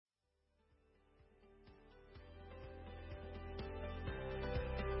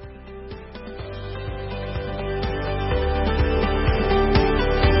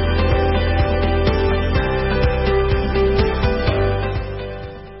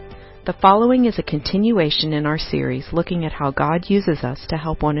The following is a continuation in our series looking at how God uses us to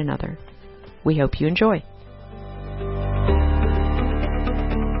help one another. We hope you enjoy.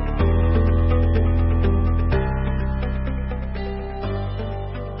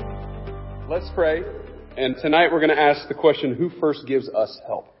 Let's pray. And tonight we're going to ask the question, who first gives us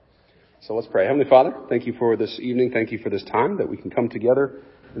help? So let's pray. Heavenly Father, thank you for this evening. Thank you for this time that we can come together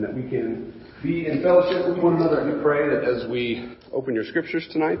and that we can be in fellowship with one another. And we pray that as we open your scriptures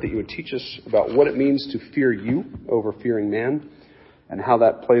tonight, that you would teach us about what it means to fear you over fearing man and how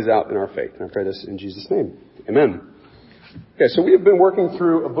that plays out in our faith. And I pray this in Jesus' name. Amen. Okay, so we have been working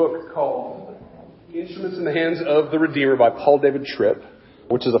through a book called Instruments in the Hands of the Redeemer by Paul David Tripp,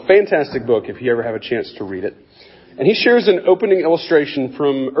 which is a fantastic book if you ever have a chance to read it. And he shares an opening illustration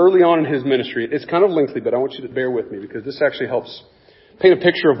from early on in his ministry. It's kind of lengthy, but I want you to bear with me because this actually helps paint a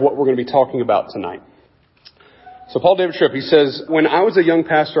picture of what we're going to be talking about tonight. So Paul David Tripp, he says, when I was a young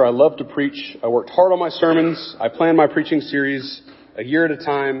pastor, I loved to preach. I worked hard on my sermons. I planned my preaching series a year at a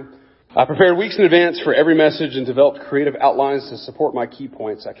time. I prepared weeks in advance for every message and developed creative outlines to support my key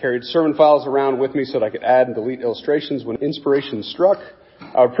points. I carried sermon files around with me so that I could add and delete illustrations when inspiration struck.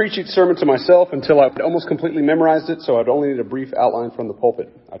 I would preach each sermon to myself until I almost completely memorized it, so I'd only need a brief outline from the pulpit.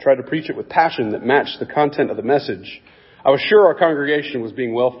 I tried to preach it with passion that matched the content of the message. I was sure our congregation was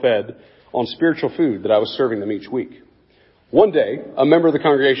being well fed on spiritual food that I was serving them each week. One day, a member of the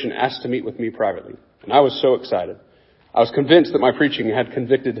congregation asked to meet with me privately, and I was so excited. I was convinced that my preaching had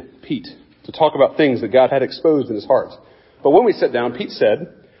convicted Pete to talk about things that God had exposed in his heart. But when we sat down, Pete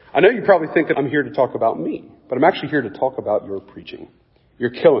said, I know you probably think that I'm here to talk about me, but I'm actually here to talk about your preaching.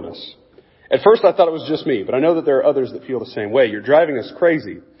 You're killing us. At first, I thought it was just me, but I know that there are others that feel the same way. You're driving us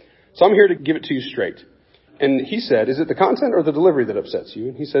crazy. So I'm here to give it to you straight. And he said, is it the content or the delivery that upsets you?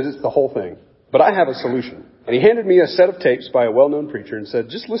 And he says, it's the whole thing. But I have a solution. And he handed me a set of tapes by a well-known preacher and said,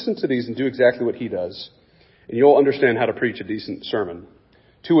 just listen to these and do exactly what he does, and you'll understand how to preach a decent sermon.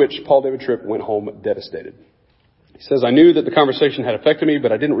 To which Paul David Tripp went home devastated. He says, I knew that the conversation had affected me,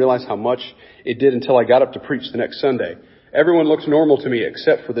 but I didn't realize how much it did until I got up to preach the next Sunday. Everyone looked normal to me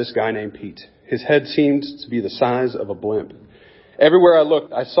except for this guy named Pete. His head seemed to be the size of a blimp. Everywhere I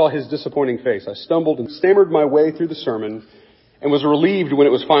looked, I saw his disappointing face. I stumbled and stammered my way through the sermon and was relieved when it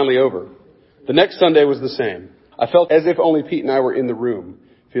was finally over. The next Sunday was the same. I felt as if only Pete and I were in the room,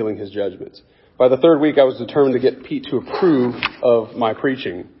 feeling his judgment. By the third week, I was determined to get Pete to approve of my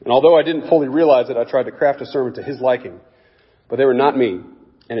preaching. And although I didn't fully realize it, I tried to craft a sermon to his liking. But they were not me,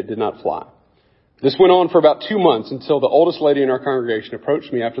 and it did not fly. This went on for about 2 months until the oldest lady in our congregation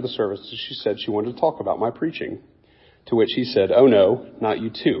approached me after the service. She said she wanted to talk about my preaching. To which he said, oh no, not you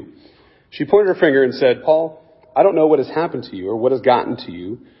too. She pointed her finger and said, Paul, I don't know what has happened to you or what has gotten to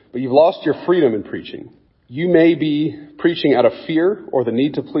you, but you've lost your freedom in preaching. You may be preaching out of fear or the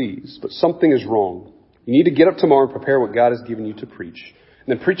need to please, but something is wrong. You need to get up tomorrow and prepare what God has given you to preach,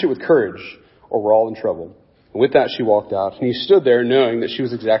 and then preach it with courage or we're all in trouble. And with that, she walked out, and he stood there knowing that she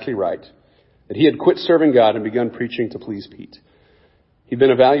was exactly right, that he had quit serving God and begun preaching to please Pete. He'd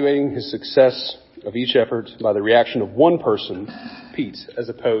been evaluating his success of each effort by the reaction of one person, Pete, as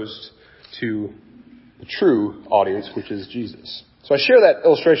opposed to the true audience, which is Jesus. So I share that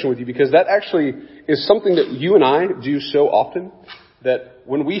illustration with you because that actually is something that you and I do so often, that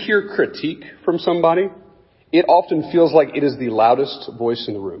when we hear critique from somebody, it often feels like it is the loudest voice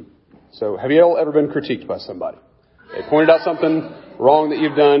in the room. So have you all ever been critiqued by somebody? They pointed out something wrong that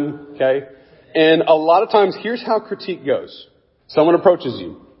you've done, okay? And a lot of times, here's how critique goes. Someone approaches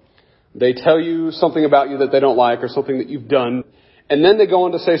you. They tell you something about you that they don't like or something that you've done. And then they go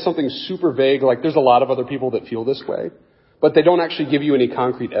on to say something super vague, like there's a lot of other people that feel this way. But they don't actually give you any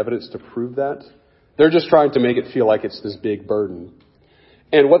concrete evidence to prove that. They're just trying to make it feel like it's this big burden.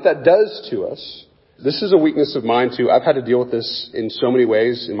 And what that does to us, this is a weakness of mine too. I've had to deal with this in so many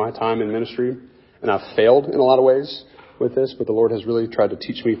ways in my time in ministry. And I've failed in a lot of ways with this, but the Lord has really tried to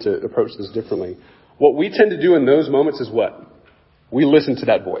teach me to approach this differently. What we tend to do in those moments is what? We listen to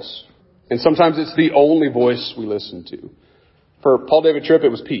that voice. And sometimes it's the only voice we listen to. For Paul David Tripp, it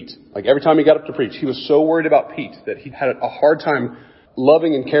was Pete. Like every time he got up to preach, he was so worried about Pete that he had a hard time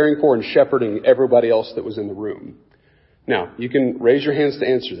loving and caring for and shepherding everybody else that was in the room. Now, you can raise your hands to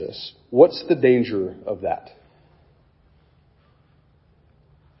answer this. What's the danger of that?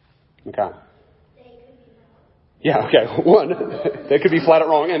 Okay. Yeah, okay. One, they could be flat out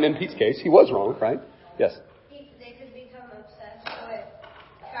wrong. And in Pete's case, he was wrong, right? Yes. They could become obsessed with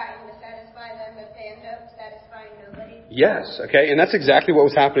trying to satisfy them if they end up satisfying nobody. Yes, okay. And that's exactly what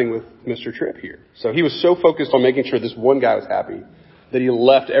was happening with Mr. Tripp here. So he was so focused on making sure this one guy was happy that he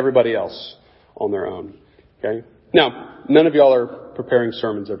left everybody else on their own. Okay. Now, none of y'all are preparing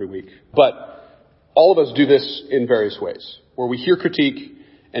sermons every week, but all of us do this in various ways, where we hear critique,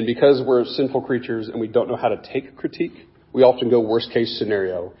 and because we're sinful creatures and we don't know how to take critique, we often go worst case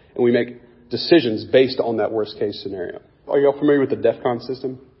scenario, and we make decisions based on that worst case scenario. Are y'all familiar with the DEFCON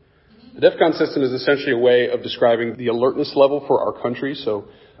system? The DEFCON system is essentially a way of describing the alertness level for our country. So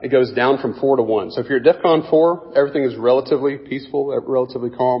it goes down from 4 to 1. So if you're at DEFCON 4, everything is relatively peaceful, relatively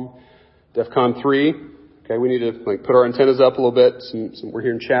calm. DEFCON 3, okay, we need to put our antennas up a little bit. We're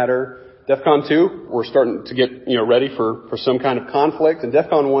hearing chatter. DEFCON 2, we're starting to get ready for some kind of conflict. And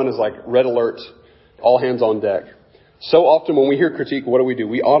DEFCON 1 is like red alert, all hands on deck. So often when we hear critique, what do?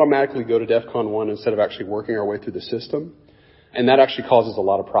 We automatically go to DEFCON 1 instead of actually working our way through the system. And that actually causes a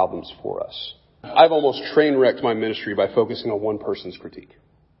lot of problems for us. I've almost train wrecked my ministry by focusing on one person's critique.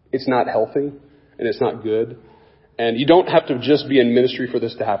 It's not healthy and it's not good. And you don't have to just be in ministry for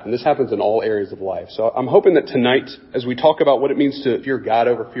this to happen. This happens in all areas of life. So I'm hoping that tonight, as we talk about what it means to fear God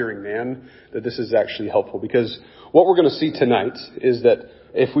over fearing man, that this is actually helpful. Because what we're going to see tonight is that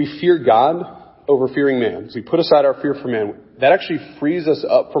if we fear God over fearing man, so we put aside our fear for man, that actually frees us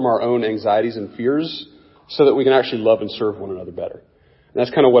up from our own anxieties and fears so that we can actually love and serve one another better. And that's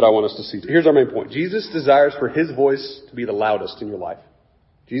kind of what I want us to see. Here's our main point. Jesus desires for his voice to be the loudest in your life.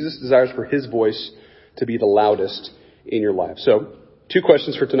 Jesus desires for his voice to be the loudest in your life. So, 2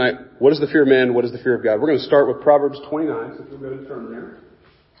 questions for tonight. What is the fear of man? What is the fear of God? We're going to start with Proverbs 29. So if you'll go to turn there.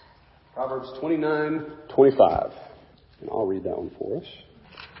 Proverbs 29:25. And I'll read that one for us.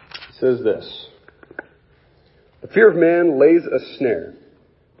 It says this. The fear of man lays a snare,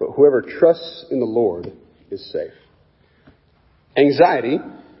 but whoever trusts in the Lord is safe. Anxiety.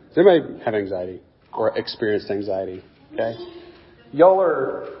 Does anybody have anxiety or experienced anxiety? Okay. Y'all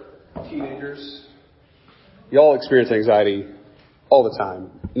are teenagers. Y'all experience anxiety all the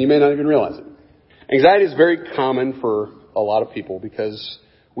time, and you may not even realize it. Anxiety is very common for a lot of people because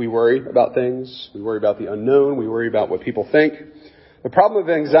we worry about things. We worry about the unknown. We worry about what people think. The problem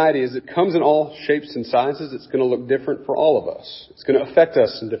with anxiety is it comes in all shapes and sizes. It's going to look different for all of us. It's going to affect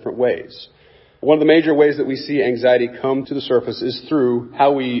us in different ways. One of the major ways that we see anxiety come to the surface is through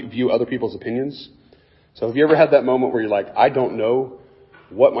how we view other people's opinions. So have you ever had that moment where you're like, I don't know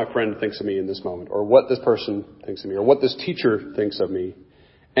what my friend thinks of me in this moment, or what this person thinks of me, or what this teacher thinks of me?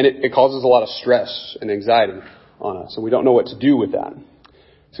 And it causes a lot of stress and anxiety on us, and we don't know what to do with that.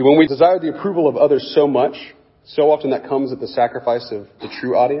 See, when we desire the approval of others so much, so often that comes at the sacrifice of the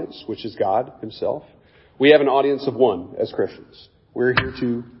true audience, which is God himself. We have an audience of one as Christians. We're here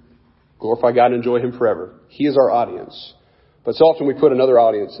to glorify God and enjoy him forever. He is our audience. But so often we put another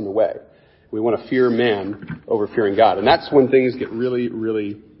audience in the way. We want to fear man over fearing God. And that's when things get really,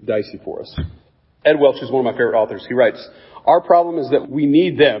 really dicey for us. Ed Welch is one of my favorite authors. He writes, our problem is that we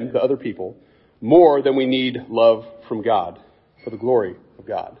need them, the other people, more than we need love from God for the glory of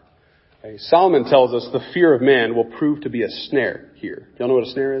God. Okay. Solomon tells us the fear of man will prove to be a snare here. Do y'all know what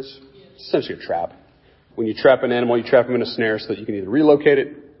a snare is? It's essentially a trap. When you trap an animal, you trap him in a snare so that you can either relocate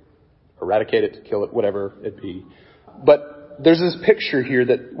it, eradicate it, kill it, whatever it be. But there's this picture here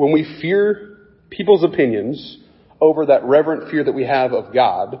that when we fear people's opinions over that reverent fear that we have of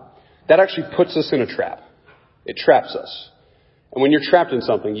God, that actually puts us in a trap. It traps us. And when you're trapped in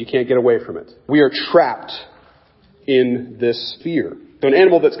something, you can't get away from it. We are trapped in this fear. So an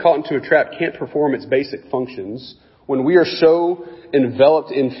animal that's caught into a trap can't perform its basic functions. When we are so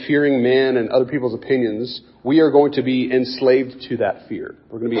enveloped in fearing man and other people's opinions, we are going to be enslaved to that fear.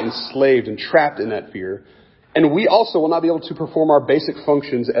 We're going to be enslaved and trapped in that fear. And we also will not be able to perform our basic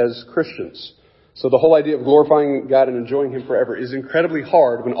functions as Christians. So the whole idea of glorifying God and enjoying him forever is incredibly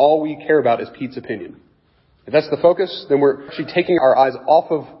hard when all we care about is Pete's opinion. If that's the focus, then we're actually taking our eyes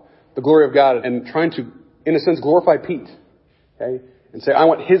off of the glory of God and trying to, in a sense, glorify Pete. Okay? And say, I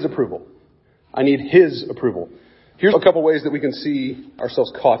want his approval. I need his approval. Here's a couple ways that we can see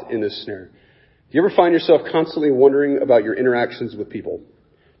ourselves caught in this snare. Do you ever find yourself constantly wondering about your interactions with people?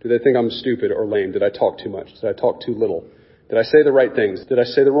 Do they think I'm stupid or lame? Did I talk too much? Did I talk too little? Did I say the right things? Did I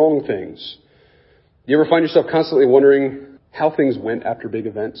say the wrong things? Do you ever find yourself constantly wondering how things went after big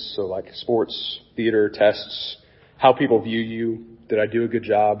events? So like sports, theater, tests, how people view you. Did I do a good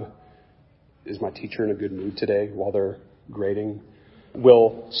job? Is my teacher in a good mood today while they're grading?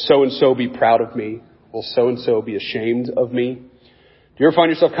 Will so-and-so be proud of me? Will so-and-so be ashamed of me? Do you ever find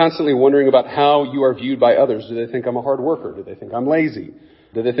yourself constantly wondering about how you are viewed by others? Do they think I'm a hard worker? Do they think I'm lazy?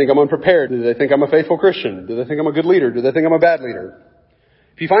 Do they think I'm unprepared? Do they think I'm a faithful Christian? Do they think I'm a good leader? Do they think I'm a bad leader?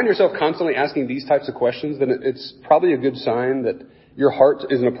 If you find yourself constantly asking these types of questions, then it's probably a good sign that your heart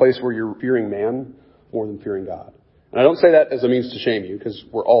is in a place where you're fearing man more than fearing God. And I don't say that as a means to shame you, because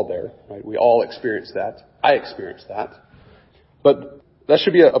we're all there, right? We all experience that. I experience that. But that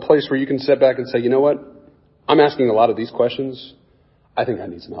should be a place where you can step back and say, you know what? I'm asking a lot of these questions. I think I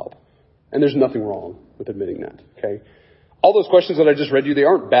need some help. And there's nothing wrong with admitting that, okay? All those questions that I just read you, they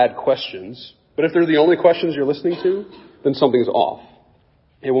aren't bad questions. But if they're the only questions you're listening to, then something's off.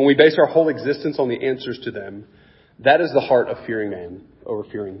 And when we base our whole existence on the answers to them, that is the heart of fearing man over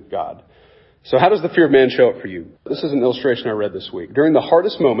fearing God. So how does the fear of man show up for you? This is an illustration I read this week. During the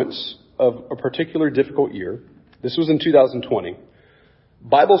hardest moments of a particular difficult year, this was in 2020,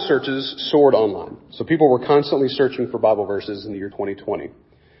 Bible searches soared online. So people were constantly searching for Bible verses in the year 2020.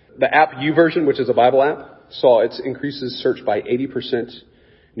 The app YouVersion, which is a Bible app, saw its increases searched by 80%,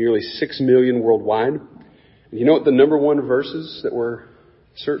 nearly 6 million worldwide. And you know what the number one verses that were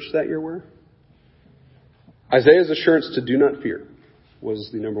searched that year were? Isaiah's assurance to do not fear was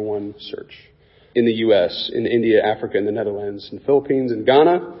the number one search. In the U.S., in India, Africa, and the Netherlands, in the Philippines, and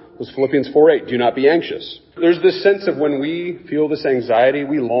Ghana was Philippians 4:8. Do not be anxious. There's this sense of when we feel this anxiety,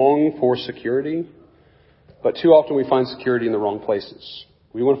 we long for security, but too often we find security in the wrong places.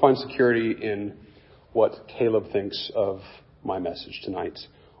 We want to find security in what Caleb thinks of my message tonight,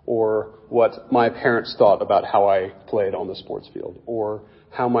 or what my parents thought about how I played on the sports field, or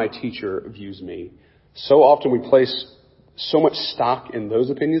how my teacher views me. So often we place so much stock in those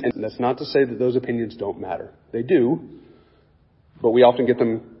opinions, and that's not to say that those opinions don't matter. They do, but we often get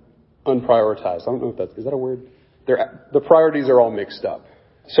them unprioritized. I don't know if is that a word? The priorities are all mixed up.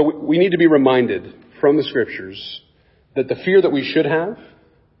 So we need to be reminded from the scriptures that the fear that we should have,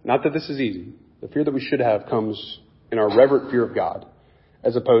 not that this is easy, the fear that we should have comes in our reverent fear of God,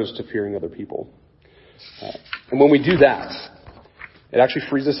 as opposed to fearing other people. And when we do that, it actually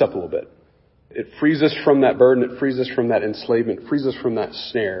frees us up a little bit. It frees us from that burden. It frees us from that enslavement. It frees us from that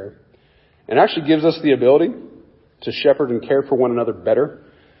snare. And actually gives us the ability to shepherd and care for one another better.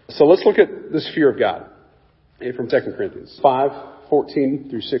 So let's look at this fear of God from 2 Corinthians 5:14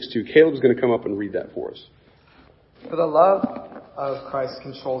 through 6:2. Caleb's going to come up and read that for us. For the love of Christ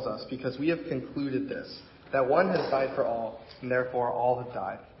controls us, because we have concluded this, that one has died for all, and therefore all have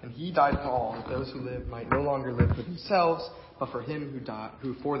died. And he died for all, that those who live might no longer live for themselves, but for him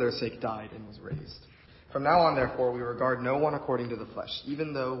who for their sake died and was raised. From now on, therefore, we regard no one according to the flesh.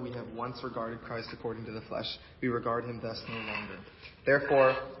 Even though we have once regarded Christ according to the flesh, we regard him thus no longer.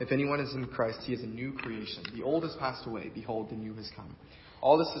 Therefore, if anyone is in Christ, he is a new creation. The old has passed away. Behold, the new has come.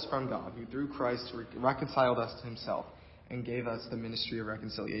 All this is from God, who through Christ reconciled us to himself and gave us the ministry of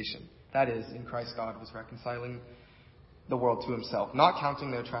reconciliation. That is, in Christ God was reconciling the world to himself, not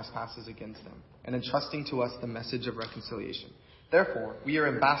counting their trespasses against them, and entrusting to us the message of reconciliation. Therefore, we are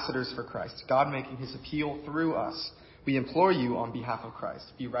ambassadors for Christ, God making his appeal through us. We implore you on behalf of Christ,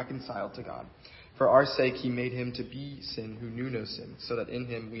 be reconciled to God. For our sake he made him to be sin who knew no sin, so that in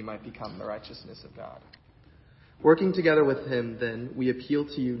him we might become the righteousness of God. Working together with him, then, we appeal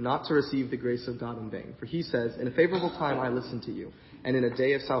to you not to receive the grace of God in vain. For he says, in a favorable time I listened to you, and in a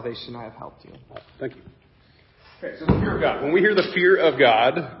day of salvation I have helped you. Thank you. Okay, so the fear of God. When we hear the fear of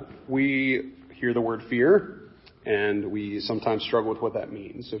God, we hear the word fear, and we sometimes struggle with what that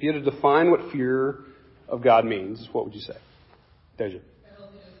means. So if you had to define what fear of God means, what would you say? Deja.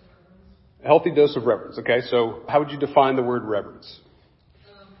 A healthy dose of reverence. Okay, so how would you define the word reverence?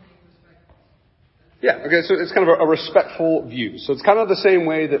 Yeah, okay, so it's kind of a respectful view. So it's kind of the same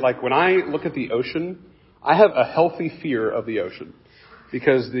way that, like, when I look at the ocean, I have a healthy fear of the ocean.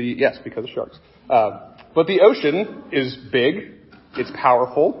 Because of sharks. But the ocean is big, it's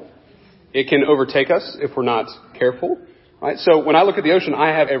powerful, it can overtake us if we're not careful, right? So when I look at the ocean,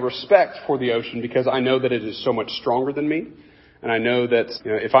 I have a respect for the ocean because I know that it is so much stronger than me. And I know that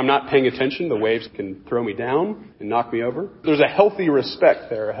if I'm not paying attention, the waves can throw me down and knock me over. There's a healthy respect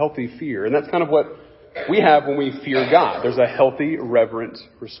there, a healthy fear. And that's kind of what we have when we fear God. There's a healthy, reverent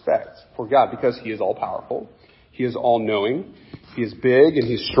respect for God because he is all powerful. He is all knowing. He is big and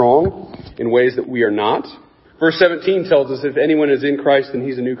he's strong in ways that we are not. Verse 17 tells us if anyone is in Christ, then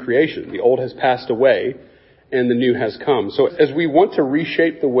he's a new creation. The old has passed away and the new has come. So as we want to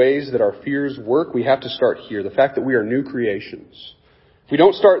reshape the ways that our fears work, we have to start here. The fact that we are new creations. If we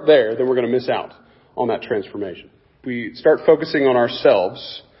don't start there, then we're going to miss out on that transformation. If we start focusing on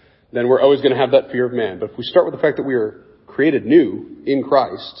ourselves, then we're always going to have that fear of man. But if we start with the fact that we are created new in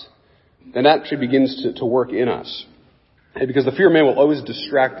Christ, then that actually begins to work in us. And because the fear of man will always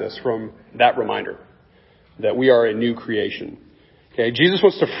distract us from that reminder that we are a new creation. Okay, Jesus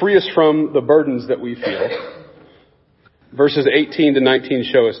wants to free us from the burdens that we feel. Verses 18 to 19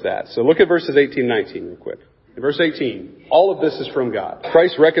 show us that. So look at verses 18 and 19 real quick. In verse 18, all of this is from God.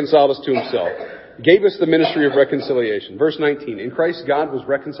 Christ reconciled us to himself gave us the ministry of reconciliation. Verse 19, in Christ God was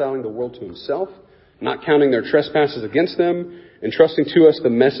reconciling the world to himself, not counting their trespasses against them, entrusting to us the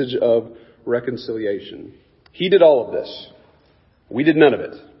message of reconciliation. He did all of this. We did none of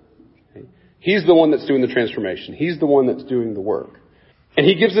it. He's the one that's doing the transformation. He's the one that's doing the work. And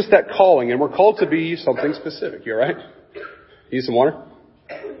he gives us that calling, and we're called to be something specific. You all right? Need some water?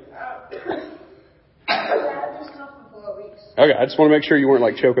 Okay, I just want to make sure you weren't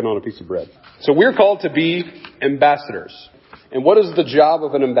like choking on a piece of bread. So we're called to be ambassadors. And what is the job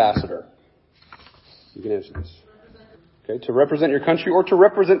of an ambassador? You can answer this. Okay, to represent your country or to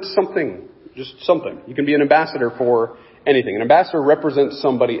represent something. Just something. You can be an ambassador for anything. An ambassador represents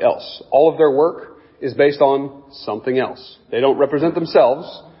somebody else. All of their work is based on something else. They don't represent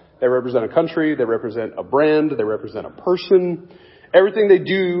themselves. They represent a country. They represent a brand. They represent a person. Everything they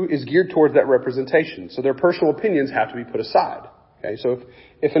do is geared towards that representation. So their personal opinions have to be put aside. Okay, so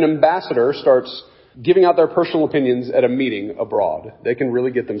if an ambassador starts giving out their personal opinions at a meeting abroad, they can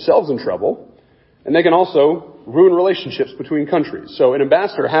really get themselves in trouble. And they can also ruin relationships between countries. So an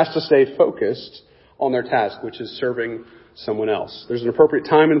ambassador has to stay focused on their task, which is serving someone else. There's an appropriate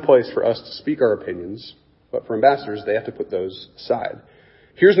time and place for us to speak our opinions, but for ambassadors, they have to put those aside.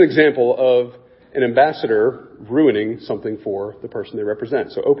 Here's an example of an ambassador ruining something for the person they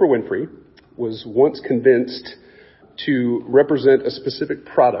represent. So Oprah Winfrey was once convinced to represent a specific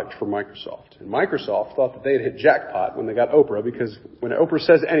product for Microsoft. And Microsoft thought that they had hit jackpot when they got Oprah, because when Oprah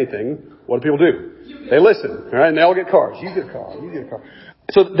says anything, what do people do? They listen, all right? And they all get cars. You get a car. You get a car.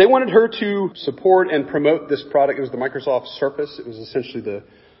 So they wanted her to support and promote this product. It was the Microsoft Surface. It was essentially the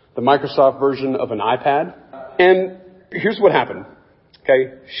Microsoft version of an iPad. And here's what happened.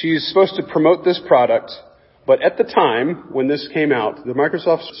 Okay, she's supposed to promote this product, but at the time when this came out, the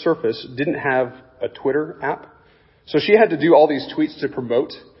Microsoft Surface didn't have a Twitter app. So she had to do all these tweets to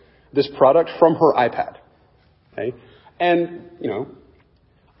promote this product from her iPad. Okay, and, you know,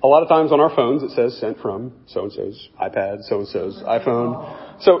 a lot of times on our phones it says sent from so-and-so's iPad, so-and-so's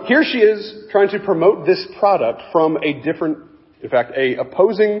iPhone. So here she is trying to promote this product from a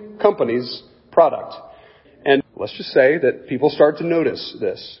opposing company's product. And let's just say that people start to notice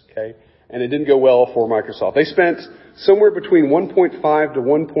this, okay? And it didn't go well for Microsoft. They spent somewhere between $1.5 to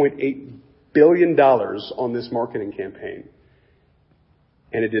 $1.8 billion on this marketing campaign.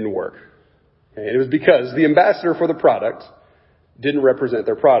 And it didn't work. Okay? And it was because the ambassador for the product didn't represent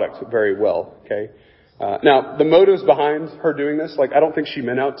their product very well, okay? Now, the motives behind her doing this, I don't think she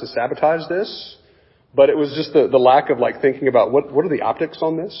meant out to sabotage this, but it was just the lack of, thinking about what are the optics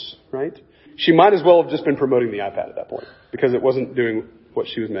on this, right? She might as well have just been promoting the iPad at that point, because it wasn't doing what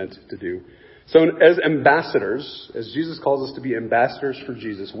she was meant to do. So as ambassadors, as Jesus calls us to be ambassadors for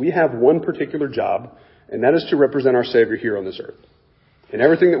Jesus, we have one particular job, and that is to represent our Savior here on this earth. In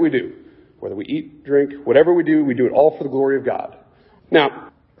everything that we do, whether we eat, drink, whatever we do it all for the glory of God.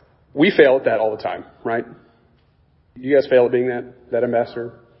 Now, we fail at that all the time, right? You guys fail at being that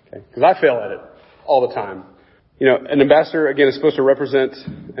ambassador? Okay. Because I fail at it all the time. You know, an ambassador, again, is supposed to represent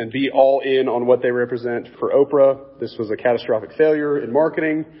and be all in on what they represent. For Oprah, this was a catastrophic failure in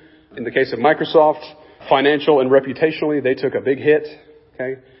marketing. In the case of Microsoft, financial and reputationally, they took a big hit.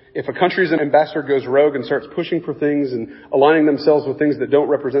 Okay? If a country's ambassador goes rogue and starts pushing for things and aligning themselves with things that don't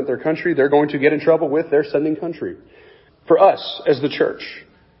represent their country, they're going to get in trouble with their sending country. For us, as the church,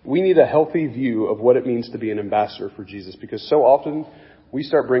 we need a healthy view of what it means to be an ambassador for Jesus, because so often we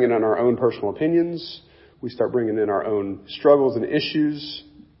start bringing in our own personal opinions. We start bringing in our own struggles and issues,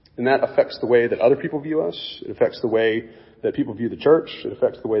 and that affects the way that other people view us. It affects the way that people view the church. It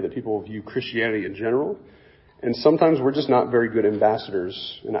affects the way that people view Christianity in general. And sometimes we're just not very good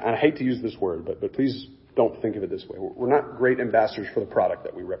ambassadors. And I hate to use this word, but please don't think of it this way. We're not great ambassadors for the product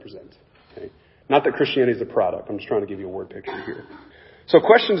that we represent. Okay? Not that Christianity is a product. I'm just trying to give you a word picture here. So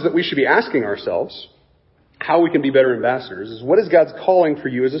questions that we should be asking ourselves, how we can be better ambassadors, is what is God's calling for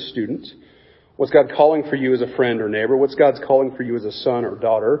you as a student? What's God calling for you as a friend or neighbor? What's God's calling for you as a son or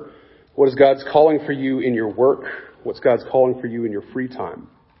daughter? What is God's calling for you in your work? What's God's calling for you in your free time?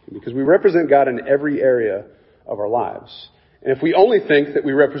 Because we represent God in every area of our lives. And if we only think that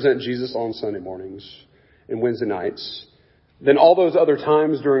we represent Jesus on Sunday mornings and Wednesday nights, then all those other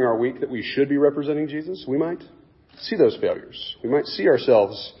times during our week that we should be representing Jesus, we might see those failures. We might see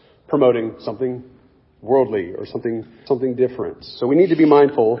ourselves promoting something worldly or something different. So we need to be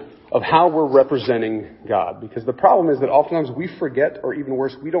mindful of how we're representing God. Because the problem is that oftentimes we forget, or even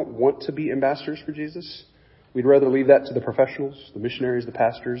worse, we don't want to be ambassadors for Jesus. We'd rather leave that to the professionals, the missionaries, the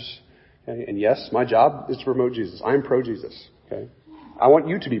pastors. Okay? And yes, my job is to promote Jesus. I'm pro-Jesus. Okay? I want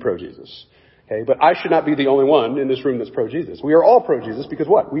you to be pro-Jesus. Okay, but I should not be the only one in this room that's pro-Jesus. We are all pro-Jesus because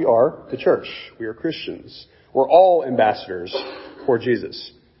what? We are the church. We are Christians. We're all ambassadors for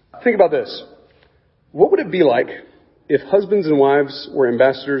Jesus. Think about this. What would it be like if husbands and wives were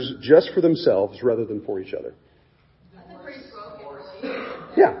ambassadors just for themselves rather than for each other?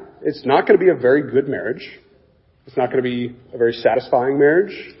 Yeah, it's not going to be a very good marriage. It's not going to be a very satisfying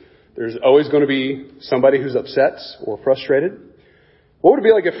marriage. There's always going to be somebody who's upset or frustrated. What would it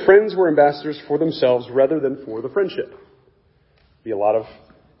be like if friends were ambassadors for themselves rather than for the friendship? Be a lot of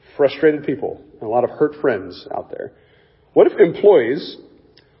frustrated people and a lot of hurt friends out there. What if employees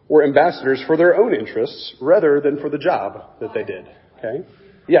were ambassadors for their own interests rather than for the job that they did? Okay?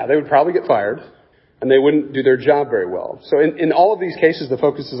 Yeah, they would probably get fired and they wouldn't do their job very well. So in all of these cases, the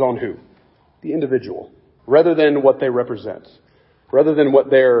focus is on who? The individual, rather than what they represent, rather than what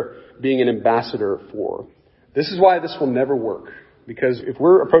they're being an ambassador for. This is why this will never work. Because if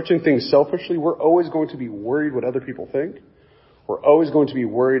we're approaching things selfishly, we're always going to be worried what other people think. We're always going to be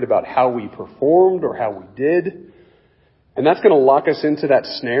worried about how we performed or how we did. And that's going to lock us into that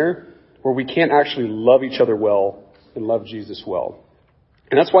snare where we can't actually love each other well and love Jesus well.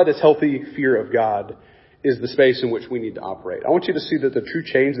 And that's why this healthy fear of God is the space in which we need to operate. I want you to see that the true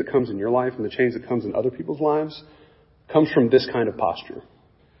change that comes in your life and the change that comes in other people's lives comes from this kind of posture.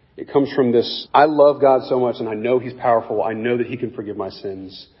 It comes from this, I love God so much and I know He's powerful. I know that He can forgive my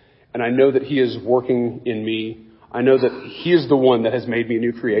sins. And I know that He is working in me. I know that He is the one that has made me a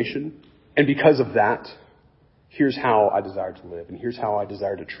new creation. And because of that, here's how I desire to live. And here's how I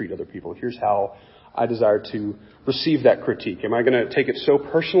desire to treat other people. Here's how I desire to receive that critique. Am I going to take it so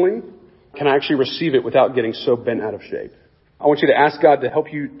personally? Can I actually receive it without getting so bent out of shape? I want you to ask God to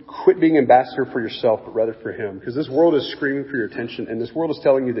help you quit being ambassador for yourself, but rather for Him. Because this world is screaming for your attention, and this world is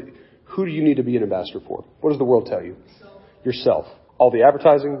telling you that who do you need to be an ambassador for? What does the world tell you? Yourself. All the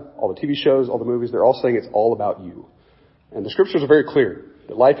advertising, all the TV shows, all the movies, they're all saying it's all about you. And the scriptures are very clear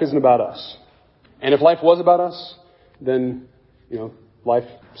that life isn't about us. And if life was about us, then, life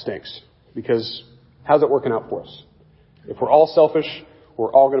stinks. Because how's it working out for us? If we're all selfish,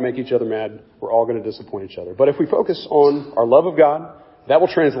 we're all going to make each other mad. We're all going to disappoint each other. But if we focus on our love of God, that will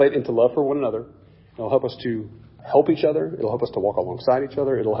translate into love for one another. It'll help us to help each other. It'll help us to walk alongside each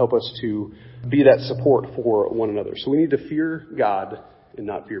other. It'll help us to be that support for one another. So we need to fear God and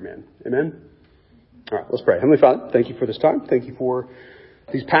not fear man. Amen? All right, let's pray. Heavenly Father, thank you for this time. Thank you for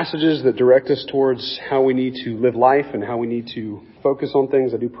these passages that direct us towards how we need to live life and how we need to focus on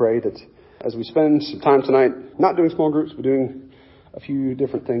things. I do pray that as we spend some time tonight, not doing small groups, but doing a few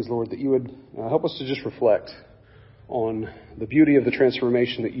different things, Lord, that you would help us to just reflect on the beauty of the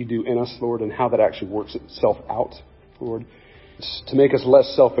transformation that you do in us, Lord, and how that actually works itself out, Lord. It's to make us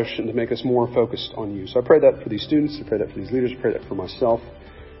less selfish and to make us more focused on you. So I pray that for these students. I pray that for these leaders. I pray that for myself.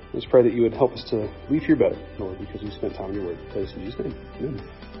 I just pray that you would help us to leave here better, Lord, because we spent time in your word. I pray this in Jesus' name. Amen.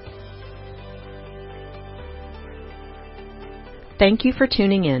 Thank you for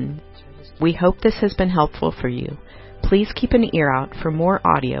tuning in. We hope this has been helpful for you. Please keep an ear out for more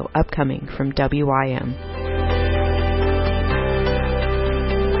audio upcoming from WIM.